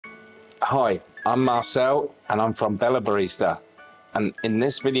Hi, I'm Marcel and I'm from Bella Barista, and in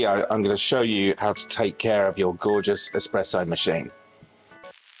this video I'm going to show you how to take care of your gorgeous espresso machine.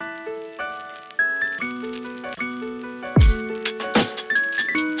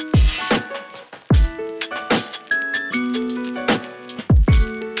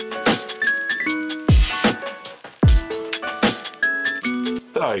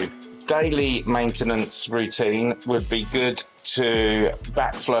 So, daily maintenance routine would be good to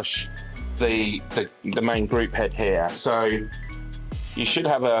back flush the main group head here. So you should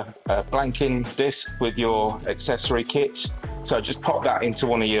have a blanking disc with your accessory kit. So just pop that into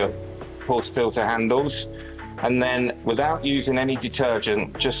one of your portafilter handles, and then without using any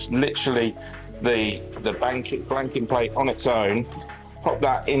detergent, just literally the blanking plate on its own, pop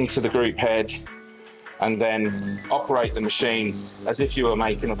that into the group head and then operate the machine as if you were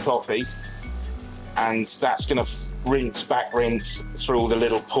making a coffee. And that's going to rinse through all the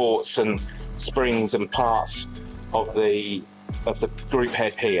little ports and springs and parts of the group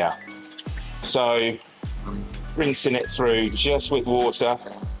head here. So rinsing it through just with water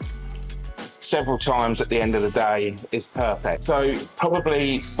several times at the end of the day is perfect. So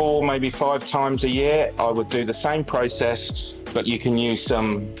probably 4, maybe 5 times a year I would do the same process, but you can use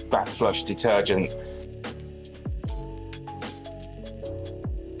some back flush detergent.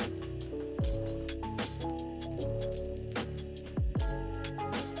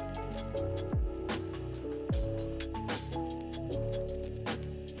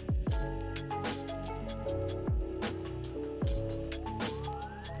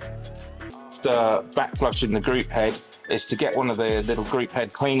 After back flushing the group head is to get one of the little group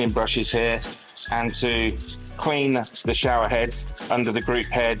head cleaning brushes here and to clean the shower head under the group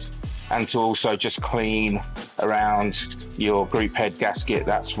head, and to also just clean around your group head gasket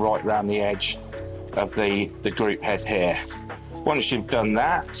that's right around the edge of the group head here. Once you've done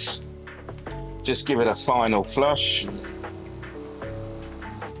that, just give it a final flush,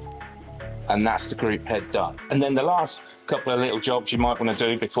 and that's the group head done. And then the last couple of little jobs you might want to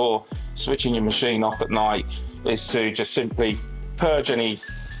do before switching your machine off at night is to just simply purge any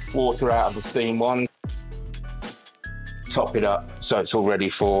water out of the steam one, top it up so it's all ready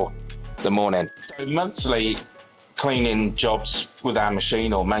for the morning. So monthly cleaning jobs with our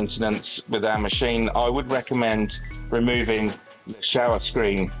machine, or maintenance with our machine, I would recommend removing the shower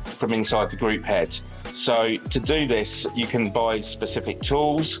screen from inside the group head. So to do this, you can buy specific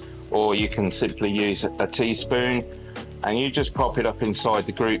tools, or you can simply use a teaspoon, and you just pop it up inside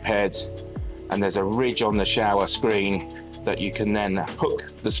the group head, and there's a ridge on the shower screen that you can then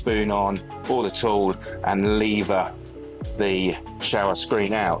hook the spoon on, or the tool, and lever the shower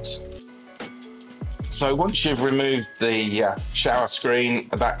screen out. So once you've removed the shower screen,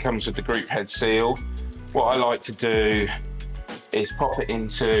 that comes with the group head seal. What I like to do is pop it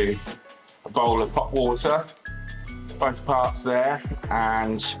into a bowl of hot water, both parts there,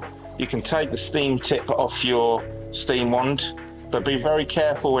 and you can take the steam tip off your steam wand, but be very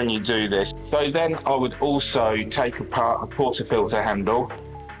careful when you do this. So then I would also take apart the portafilter handle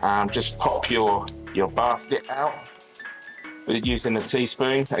and just pop your basket out using a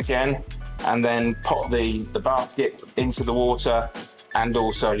teaspoon again, and then pop the basket into the water and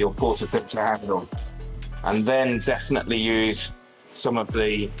also your portafilter handle, and then definitely use some of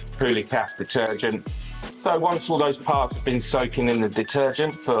the Calf detergent. So once all those parts have been soaking in the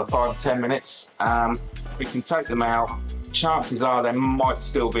detergent for 5 to 10 minutes, we can take them out. Chances are they might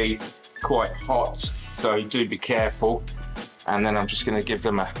still be quite hot, so do be careful. And then I'm just going to give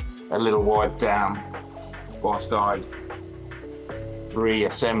them a little wipe down whilst I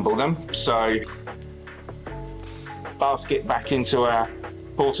reassemble them. So basket back into our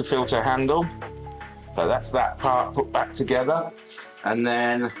portafilter handle. So that's that part put back together, and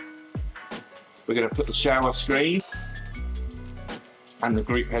then we're going to put the shower screen and the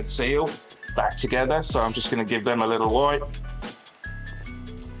group head seal back together. So I'm just going to give them a little wipe.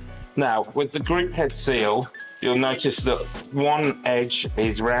 Now with the group head seal, you'll notice that one edge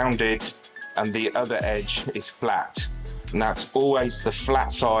is rounded and the other edge is flat, and that's always the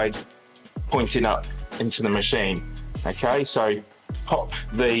flat side pointing up into the machine. Okay, so pop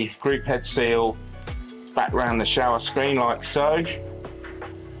the group head seal back around the shower screen like so,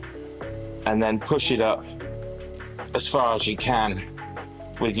 and then push it up as far as you can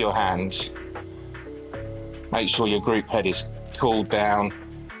with your hand. Make sure your group head is cooled down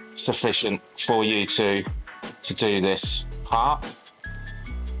sufficient for you to do this part.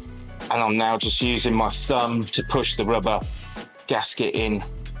 And I'm now just using my thumb to push the rubber gasket in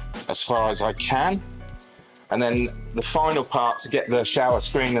as far as I can. And then the final part to get the shower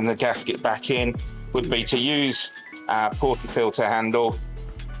screen and the gasket back in would be to use our portafilter handle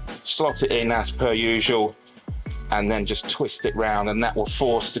slot it in as per usual, and then just twist it round, and that will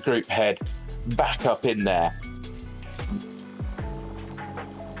force the group head back up in there.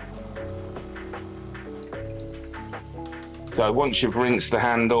 So once you've rinsed the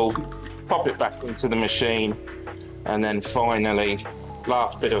handle, pop it back into the machine, and then finally,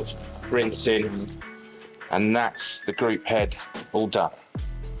 last bit of rinsing, and that's the group head all done.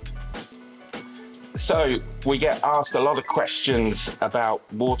 So we get asked a lot of questions about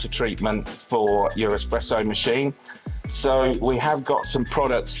water treatment for your espresso machine. So we have got some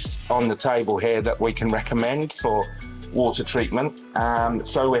products on the table here that we can recommend for water treatment.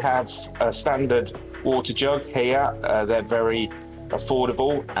 So we have a standard water jug here. They're very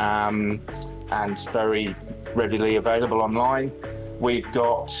affordable and very readily available online. We've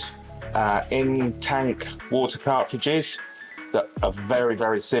got in-tank water cartridges that are very,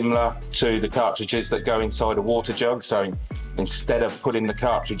 very similar to the cartridges that go inside a water jug. So instead of putting the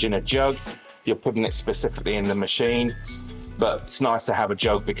cartridge in a jug, you're putting it specifically in the machine. But it's nice to have a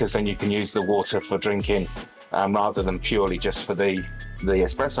jug because then you can use the water for drinking rather than purely just for the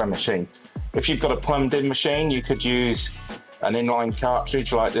espresso machine. If you've got a plumbed in machine, you could use an inline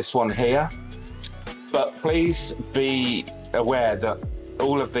cartridge like this one here. But please be aware that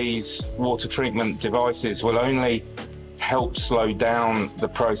all of these water treatment devices will only help slow down the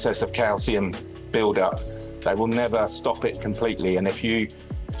process of calcium buildup. They will never stop it completely. And if you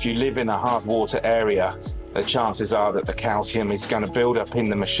live in a hard water area, the chances are that the calcium is going to build up in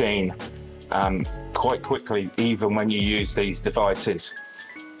the machine quite quickly, even when you use these devices.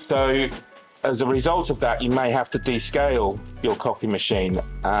 So as a result of that, you may have to descale your coffee machine.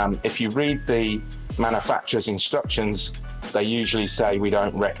 If you read the manufacturer's instructions, they usually say we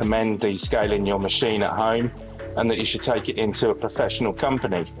don't recommend descaling your machine at home, and that you should take it into a professional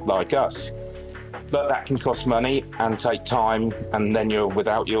company like us. But that can cost money and take time, and then you're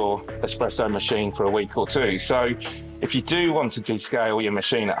without your espresso machine for a week or two. So if you do want to descale your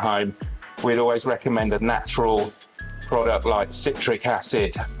machine at home, we'd always recommend a natural product like citric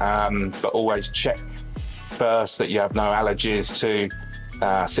acid, but always check first that you have no allergies to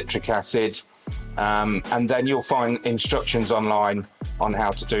citric acid. And then you'll find instructions online on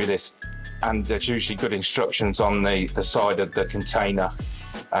how to do this. And there's usually good instructions on the side of the container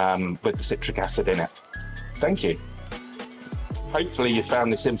with the citric acid in it. Thank you. Hopefully you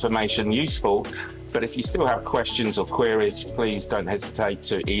found this information useful, but if you still have questions or queries, please don't hesitate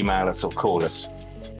to email us or call us.